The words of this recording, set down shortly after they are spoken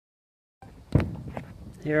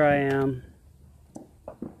Here I am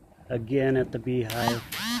again at the beehive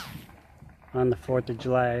on the 4th of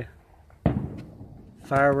July.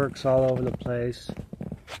 Fireworks all over the place.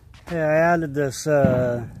 Yeah, I added this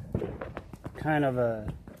kind of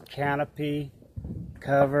a canopy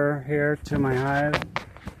cover here to my hive.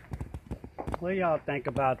 What do y'all think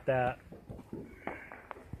about that?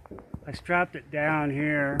 I strapped it down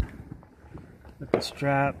here with the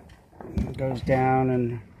strap. It goes down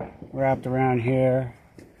and wrapped around here.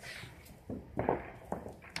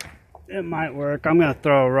 It might work. I'm going to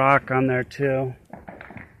throw a rock on there too.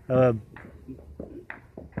 A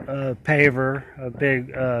paver, a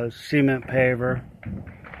big cement paver.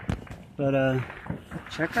 But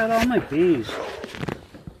check out all my bees.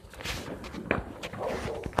 I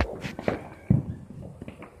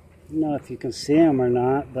don't know if you can see them or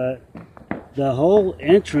not, but the whole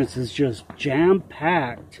entrance is just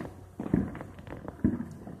jam-packed.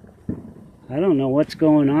 I don't know what's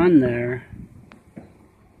going on there.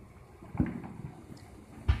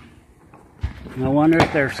 I wonder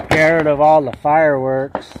if they're scared of all the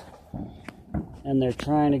fireworks and they're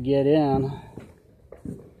trying to get in.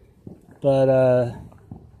 But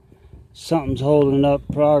something's holding up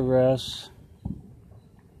progress.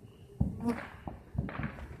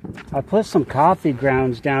 I put some coffee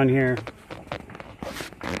grounds down here,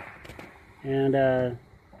 and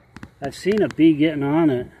I've seen a bee getting on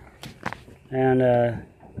it, and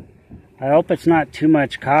I hope it's not too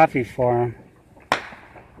much coffee for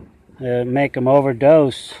them, make them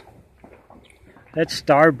overdose. That's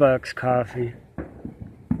Starbucks coffee.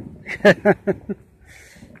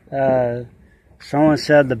 Someone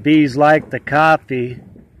said the bees like the coffee.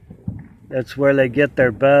 That's where they get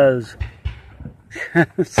their buzz.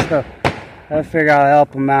 So I figure I'll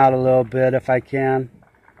help them out a little bit if I can.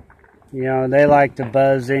 You know, they like to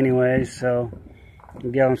buzz anyway, so I'll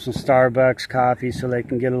give them some Starbucks coffee so they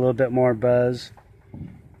can get a little bit more buzz.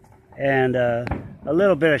 And a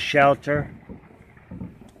little bit of shelter,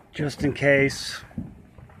 just in case.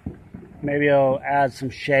 Maybe I'll add some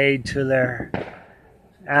shade to their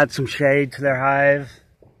hive.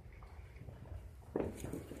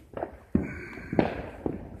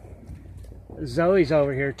 Zoe's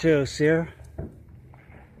over here too, see her?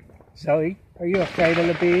 Zoe, are you afraid of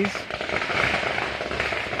the bees?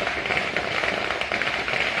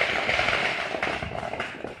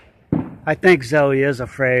 I think Zoe is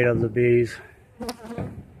afraid of the bees.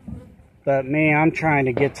 But me, I'm trying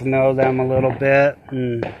to get to know them a little bit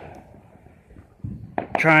and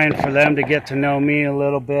trying for them to get to know me a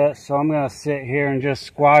little bit. So I'm going to sit here and just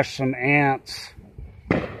squash some ants.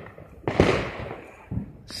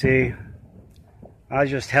 See? I'll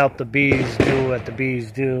just help the bees do what the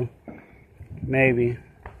bees do. Maybe.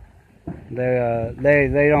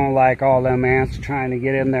 They don't like all them ants trying to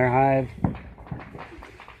get in their hive.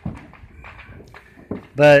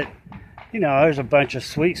 But, you know, there's a bunch of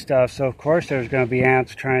sweet stuff, so of course there's going to be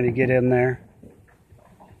ants trying to get in there.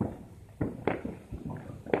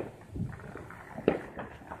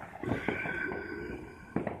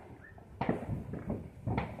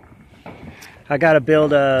 I got to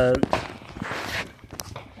build a...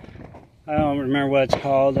 I don't remember what it's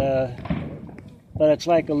called, but it's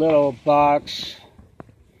like a little box,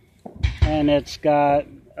 and it's got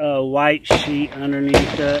a white sheet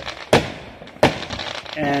underneath it,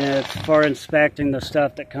 and it's for inspecting the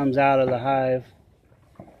stuff that comes out of the hive.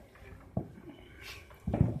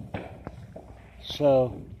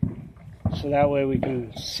 So that way we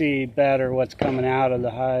can see better what's coming out of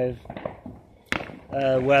the hive,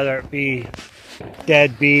 whether it be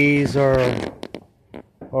dead bees or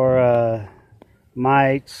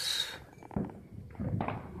mites,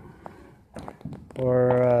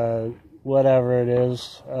 or whatever it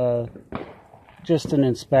is. Just an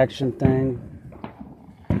inspection thing.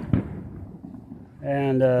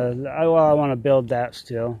 And I want to build that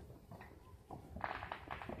still.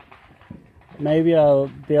 Maybe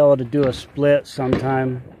I'll be able to do a split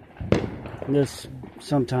sometime,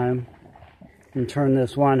 and turn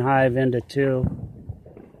this one hive into two.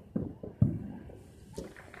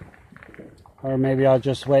 Or maybe I'll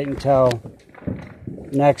just wait until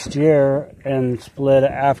next year and split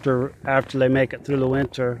after they make it through the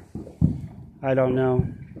winter. I don't know.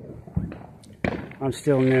 I'm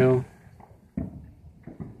still new.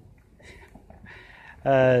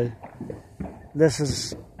 This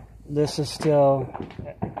is still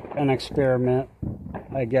an experiment,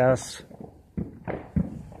 I guess.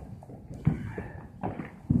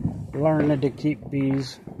 Learning to keep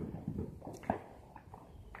bees.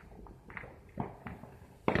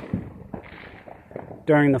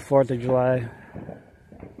 During the 4th of July.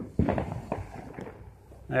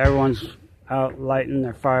 out lighting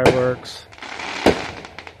their fireworks.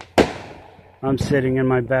 I'm sitting in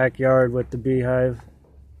my backyard with the beehive.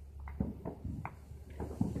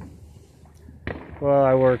 Well,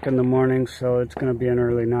 I work in the morning, so it's going to be an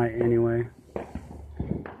early night anyway.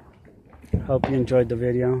 Hope you enjoyed the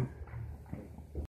video.